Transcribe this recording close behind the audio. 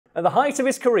At the height of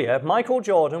his career, Michael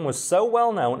Jordan was so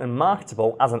well known and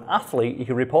marketable as an athlete he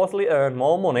could reportedly earn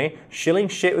more money shilling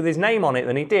shit with his name on it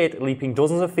than he did leaping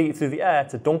dozens of feet through the air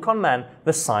to dunk on men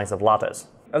the size of ladders.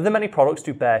 Of the many products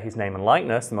to bear his name and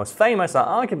likeness, the most famous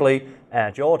are arguably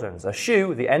Air Jordans, a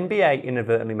shoe the NBA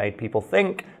inadvertently made people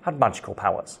think had magical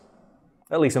powers.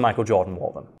 At least when Michael Jordan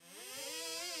wore them.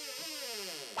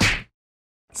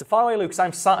 So far away, Lucas,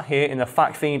 I'm sat here in the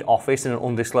Fiend office in an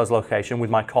undisclosed location with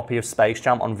my copy of Space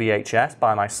Jam on VHS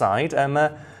by my side.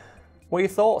 What are your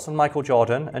thoughts on Michael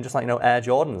Jordan and just Air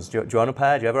Jordans? Do you own a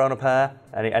pair? Do you ever own a pair?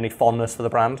 Any fondness for the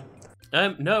brand?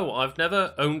 No, I've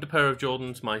never owned a pair of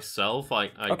Jordans myself.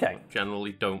 I Okay.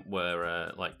 generally don't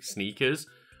wear sneakers,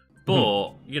 but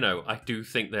I do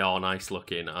think they are nice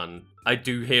looking, and I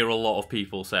do hear a lot of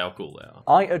people say how cool they are.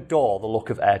 I adore the look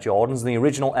of Air Jordans, and the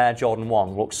original Air Jordan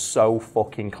 1 looks so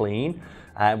fucking clean.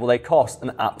 Well, they cost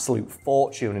an absolute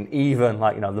fortune, and even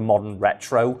the modern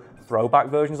retro throwback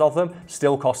versions of them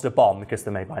still cost a bomb because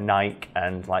they're made by Nike,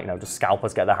 and just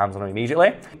scalpers get their hands on them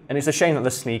immediately. And it's a shame that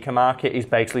the sneaker market is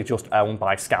basically just owned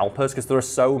by scalpers, because there are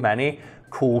so many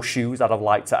cool shoes that I'd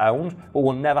like to own, but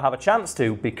we'll never have a chance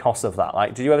to because of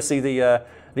that. Did you ever see the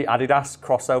Adidas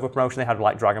crossover promotion they had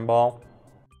with Dragon Ball?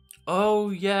 Oh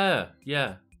yeah.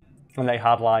 And they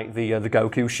had the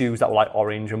Goku shoes that were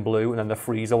orange and blue, and then the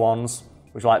Frieza ones,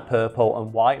 which are purple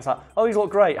and white. It's oh, these look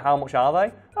great. How much are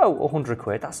they? Oh, 100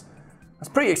 quid. That's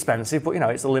pretty expensive, but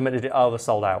it's a limited. Oh, they're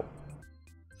sold out.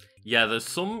 Yeah, there's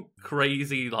some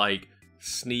crazy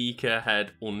sneakerhead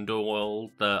underworld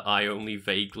that I only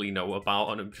vaguely know about,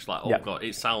 and I'm just God,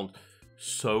 it sounds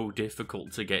so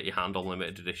difficult to get your hand on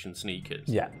limited edition sneakers.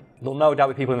 Yeah, there'll no doubt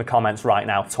be people in the comments right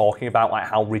now talking about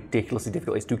how ridiculously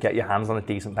difficult it is to get your hands on a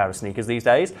decent pair of sneakers these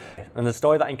days. And the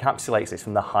story that encapsulates this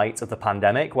from the height of the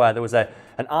pandemic, where there was an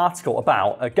article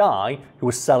about a guy who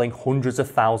was selling hundreds of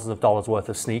thousands of dollars worth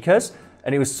of sneakers.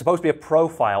 And it was supposed to be a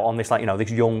profile on this, this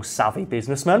young, savvy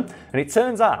businessman. And it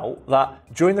turns out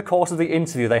that during the course of the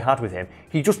interview they had with him,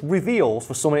 he just reveals,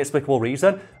 for some inexplicable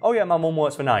reason, oh yeah, my mum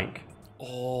works for Nike.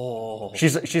 Oh.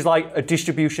 She's like a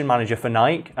distribution manager for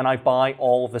Nike, and I buy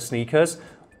all of the sneakers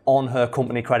on her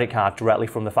company credit card directly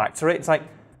from the factory. It's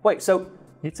wait, so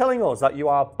you're telling us that you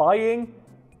are buying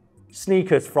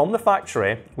sneakers from the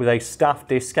factory with a staff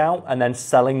discount and then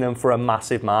selling them for a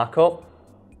massive markup?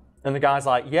 And the guy's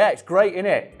yeah, it's great,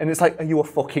 innit? And it's are you a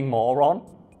fucking moron?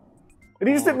 And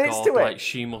he just admits to it.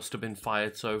 She must have been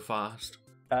fired so fast.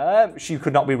 She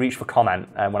could not be reached for comment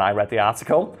when I read the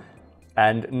article.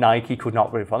 And Nike could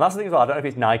not be reached for. And that's the thing as well, I don't know if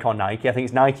it's Nike or Nike. I think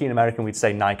it's Nike in America, and we'd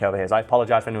say Nike over here. So I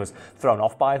apologise if anyone was thrown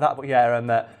off by that. But yeah,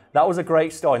 that was a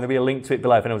great story. And there'll be a link to it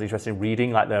below if anyone's interested in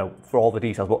reading, for all the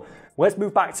details. But let's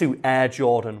move back to Air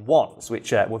Jordan 1s,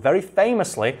 which were very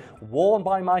famously worn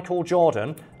by Michael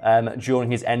Jordan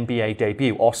during his NBA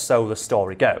debut, or so the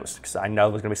story goes. Because I know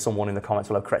there's going to be someone in the comments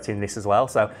below correcting this as well.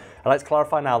 So let's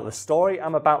clarify now that the story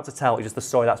I'm about to tell is just the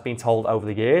story that's been told over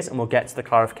the years, and we'll get to the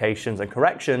clarifications and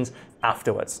corrections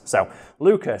afterwards. So,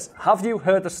 Lucas, have you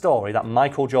heard the story that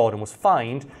Michael Jordan was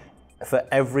fined for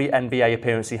every NBA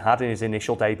appearance he had in his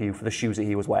initial debut for the shoes that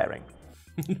he was wearing?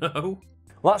 No.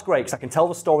 Well, that's great, because I can tell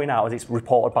the story now as it's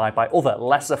reported by other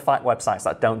lesser fact websites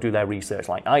that don't do their research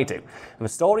like I do. And the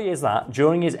story is that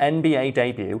during his NBA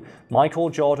debut, Michael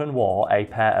Jordan wore a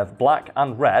pair of black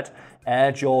and red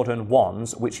Air Jordan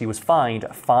 1s, which he was fined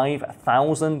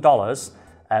 $5,000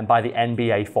 by the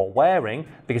NBA for wearing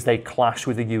because they clashed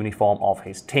with the uniform of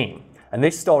his team. And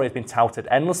this story has been touted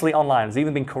endlessly online, has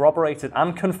even been corroborated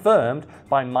and confirmed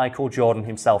by Michael Jordan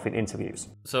himself in interviews.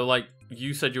 So,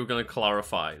 you said you were going to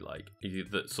clarify,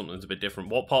 that something's a bit different.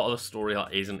 What part of the story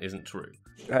that isn't true?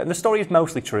 The story is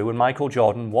mostly true, and Michael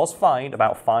Jordan was fined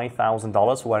about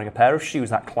 $5,000 for wearing a pair of shoes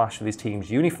that clashed with his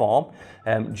team's uniform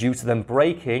due to them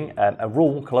breaking a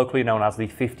rule colloquially known as the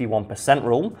 51%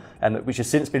 rule, which has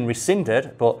since been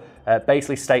rescinded, but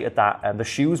basically stated that the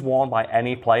shoes worn by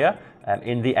any player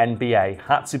in the NBA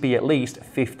had to be at least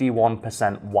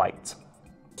 51% white.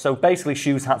 So basically,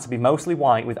 shoes had to be mostly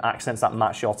white with accents that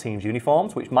match your team's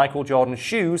uniforms, which Michael Jordan's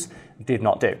shoes did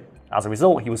not do. As a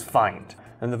result, he was fined.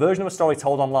 And the version of a story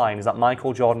told online is that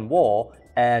Michael Jordan wore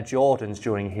Air Jordans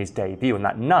during his debut, and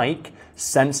that Nike,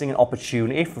 sensing an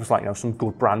opportunity for some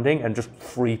good branding and just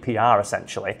free PR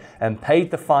essentially, and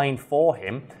paid the fine for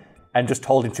him and just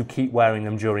told him to keep wearing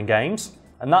them during games.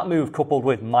 And that move, coupled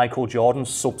with Michael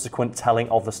Jordan's subsequent telling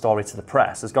of the story to the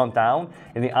press, has gone down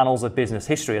in the annals of business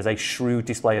history as a shrewd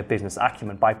display of business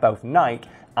acumen by both Nike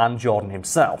and Jordan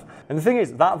himself. And the thing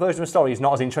is, that version of the story is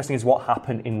not as interesting as what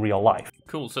happened in real life.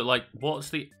 Cool, so what's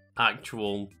the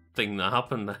actual thing that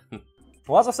happened then?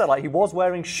 Well, as I said, like, he was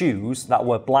wearing shoes that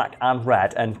were black and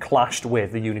red and clashed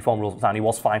with the uniform rules, and he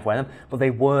was fine for wearing them, but they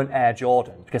weren't Air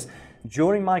Jordan, because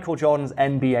during Michael Jordan's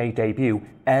NBA debut,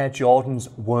 Air Jordans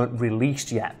weren't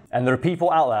released yet. And there are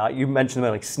people out there, like you mentioned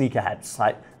them, like sneakerheads,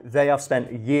 like they have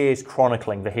spent years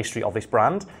chronicling the history of this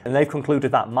brand, and they've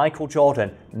concluded that Michael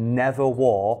Jordan never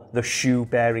wore the shoe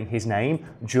bearing his name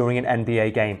during an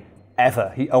NBA game,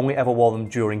 ever. He only ever wore them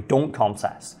during dunk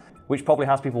contests, which probably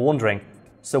has people wondering,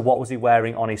 so what was he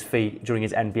wearing on his feet during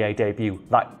his NBA debut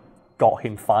that got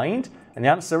him fined? And the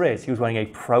answer is he was wearing a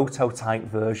prototype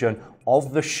version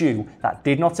of the shoe that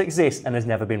did not exist and has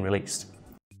never been released.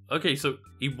 Okay, so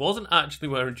he wasn't actually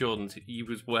wearing Jordans, he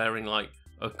was wearing like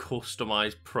a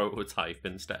customized prototype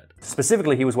instead.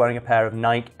 Specifically, he was wearing a pair of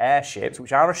Nike Airships,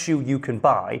 which are a shoe you can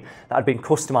buy that had been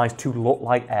customized to look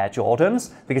like Air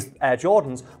Jordans, because Air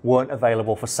Jordans weren't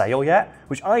available for sale yet,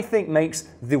 which I think makes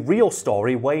the real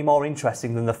story way more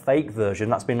interesting than the fake version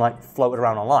that's been like floated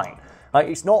around online. Like,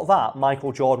 it's not that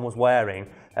Michael Jordan was wearing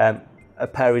a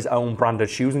pair of his own branded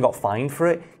shoes and got fined for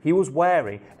it. He was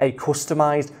wearing a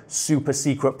customized super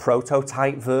secret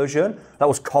prototype version that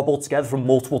was cobbled together from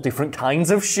multiple different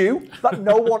kinds of shoe that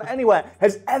no one anywhere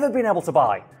has ever been able to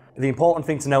buy. The important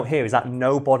thing to note here is that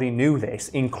nobody knew this,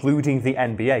 including the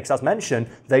NBA, because as mentioned,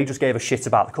 they just gave a shit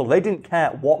about the colour. They didn't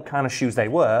care what kind of shoes they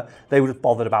were just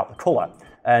bothered about the colour.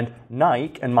 And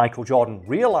Nike and Michael Jordan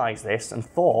realised this and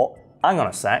thought, hang on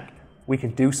a sec, we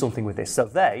can do something with this. So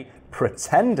they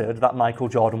pretended that Michael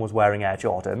Jordan was wearing Air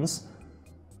Jordans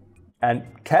and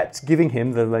kept giving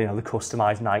him the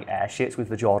customized Nike Airships with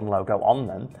the Jordan logo on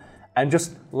them, and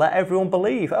just let everyone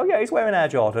believe, oh yeah, he's wearing Air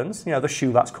Jordans, the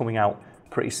shoe that's coming out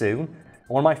pretty soon.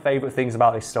 One of my favorite things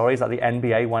about this story is that the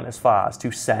NBA went as far as to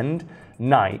send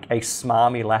Nike a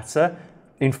smarmy letter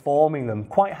informing them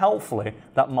quite helpfully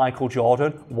that Michael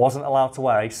Jordan wasn't allowed to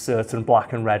wear a certain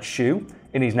black and red shoe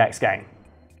in his next game.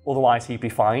 Otherwise, he'd be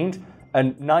fined.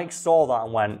 And Nike saw that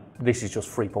and went, this is just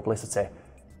free publicity.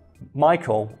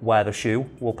 Michael, wear the shoe,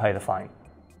 we'll pay the fine.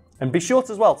 And be sure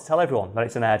as well to tell everyone that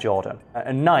it's an Air Jordan.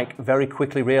 And Nike very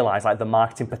quickly realised the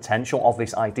marketing potential of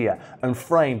this idea and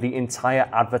framed the entire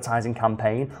advertising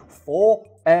campaign for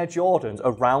Air Jordans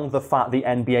around the fact the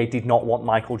NBA did not want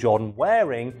Michael Jordan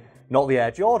wearing not the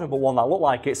Air Jordan, but one that looked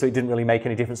like it, so it didn't really make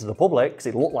any difference to the public, because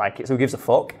it looked like it, so who gives a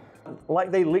fuck?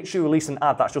 Like, they literally released an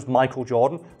ad that's just Michael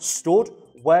Jordan stood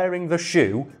wearing the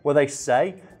shoe where they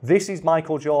say, this is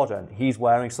Michael Jordan, he's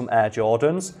wearing some Air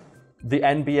Jordans, the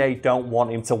NBA don't want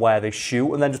him to wear this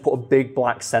shoe, and then just put a big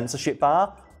black censorship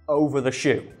bar over the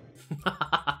shoe.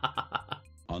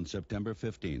 On September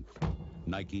 15th,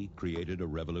 Nike created a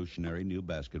revolutionary new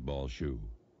basketball shoe.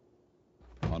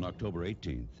 On October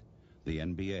 18th, the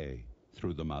NBA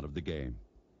threw them out of the game.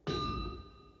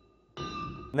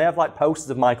 And they have posters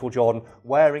of Michael Jordan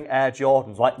wearing Air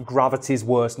Jordans, like gravity's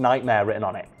worst nightmare written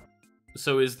on it.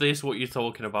 So is this what you're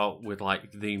talking about with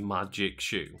the magic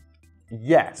shoe?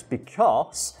 Yes,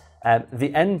 because the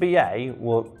NBA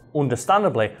were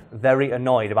understandably very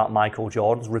annoyed about Michael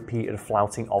Jordan's repeated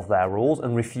flouting of their rules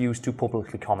and refused to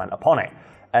publicly comment upon it.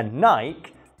 And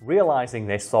Nike, realising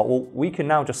this, thought, well, we can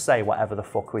now just say whatever the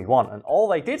fuck we want. And all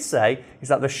they did say is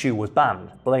that the shoe was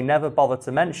banned, but they never bothered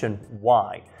to mention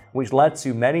why, which led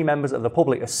to many members of the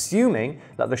public assuming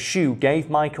that the shoe gave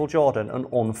Michael Jordan an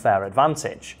unfair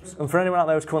advantage. And for anyone out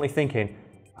there who's currently thinking,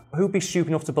 who'd be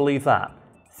stupid enough to believe that?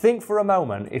 Think for a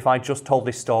moment if I just told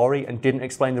this story and didn't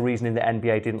explain the reasoning the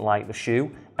NBA didn't like the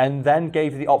shoe, and then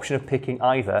gave you the option of picking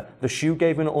either the shoe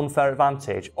gave an unfair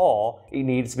advantage or it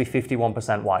needed to be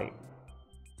 51% white.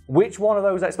 Which one of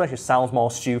those explanations sounds more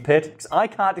stupid? Because I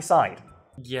can't decide.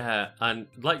 Yeah, and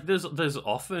there's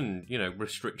often,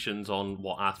 restrictions on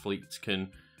what athletes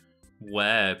can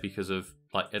wear because of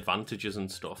advantages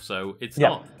and stuff. So it's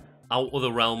not out of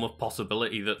the realm of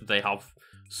possibility that they have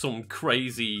some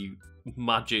crazy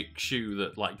magic shoe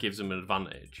that gives them an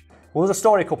advantage. Well, there's a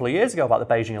story a couple of years ago about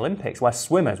the Beijing Olympics where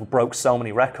swimmers broke so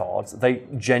many records, they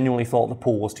genuinely thought the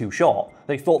pool was too short.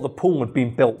 They thought the pool had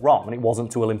been built wrong and it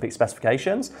wasn't to Olympic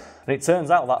specifications. And it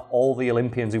turns out that all the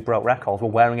Olympians who broke records were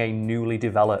wearing a newly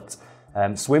developed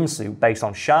swimsuit based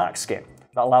on shark skin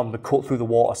that allowed them to cut through the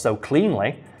water so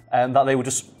cleanly that they were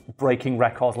just breaking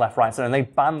records left, right, and center. And they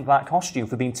banned that costume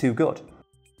for being too good.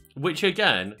 Which,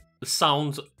 again,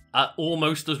 sounds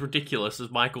almost as ridiculous as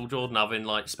Michael Jordan having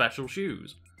special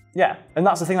shoes. Yeah, and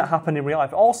that's the thing that happened in real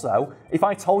life. Also, if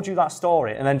I told you that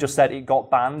story and then just said it got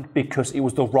banned because it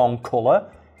was the wrong colour,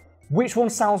 Which one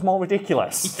sounds more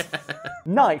ridiculous?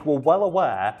 Nike were well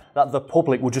aware that the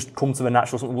public would just come to the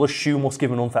natural, well, the shoe must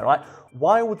give an unfair, right?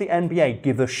 Why would the NBA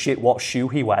give a shit what shoe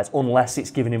he wears unless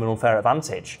it's giving him an unfair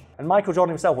advantage? And Michael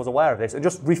Jordan himself was aware of this and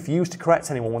just refused to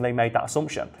correct anyone when they made that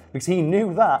assumption. Because he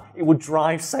knew that it would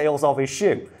drive sales of his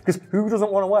shoe. Because who doesn't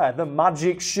want to wear the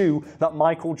magic shoe that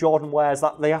Michael Jordan wears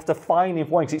that they have to fine him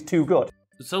for because it's too good?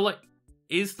 So, like,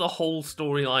 is the whole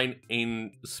storyline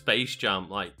in Space Jam,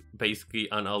 like, basically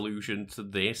an allusion to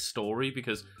this story?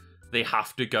 Because they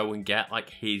have to go and get, like,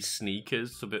 his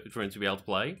sneakers for him to be able to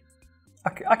play?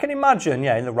 I can imagine,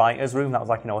 yeah, in the writer's room, that was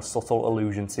like, a subtle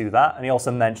allusion to that. And he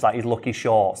also mentioned like his lucky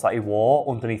shorts that he wore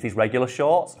underneath his regular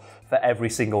shorts for every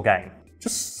single game.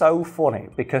 Just so funny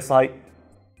because like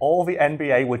all the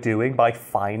NBA were doing by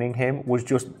fining him was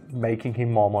just making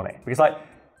him more money. Because like,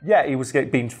 yeah, he was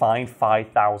being fined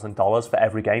 $5,000 for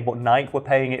every game, but Nike were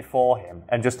paying it for him,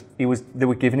 and they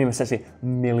were giving him essentially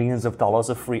millions of dollars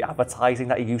of free advertising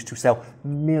that he used to sell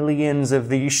millions of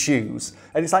these shoes.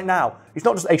 And it's like now, it's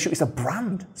not just a shoe, it's a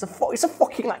brand. It's a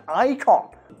fucking like icon.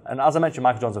 And as I mentioned,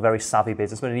 Michael Jordan's a very savvy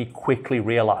businessman, and he quickly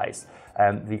realised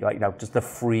just the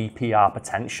free PR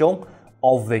potential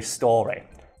of this story.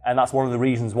 And that's one of the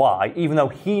reasons why, even though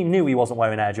he knew he wasn't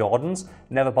wearing Air Jordans,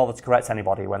 never bothered to correct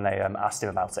anybody when they asked him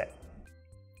about it.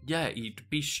 Yeah, he'd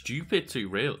be stupid to,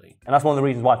 really. And that's one of the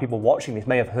reasons why people watching this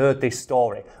may have heard this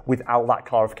story without that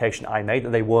clarification I made, that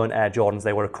they weren't Air Jordans,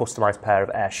 they were a customised pair of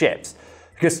Airships.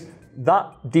 Because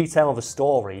that detail of the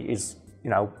story is,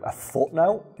 a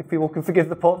footnote, if people can forgive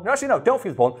the pun. Actually, no, don't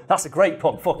forgive the pun. That's a great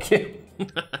pun. Fuck you.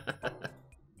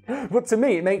 But to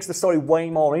me, it makes the story way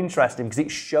more interesting because it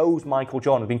shows Michael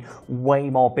Jordan being way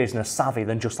more business savvy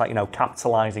than just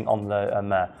capitalising on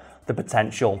the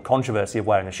potential controversy of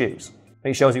wearing the shoes.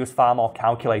 It shows he was far more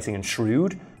calculating and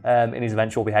shrewd in his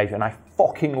eventual behaviour, and I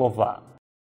fucking love that.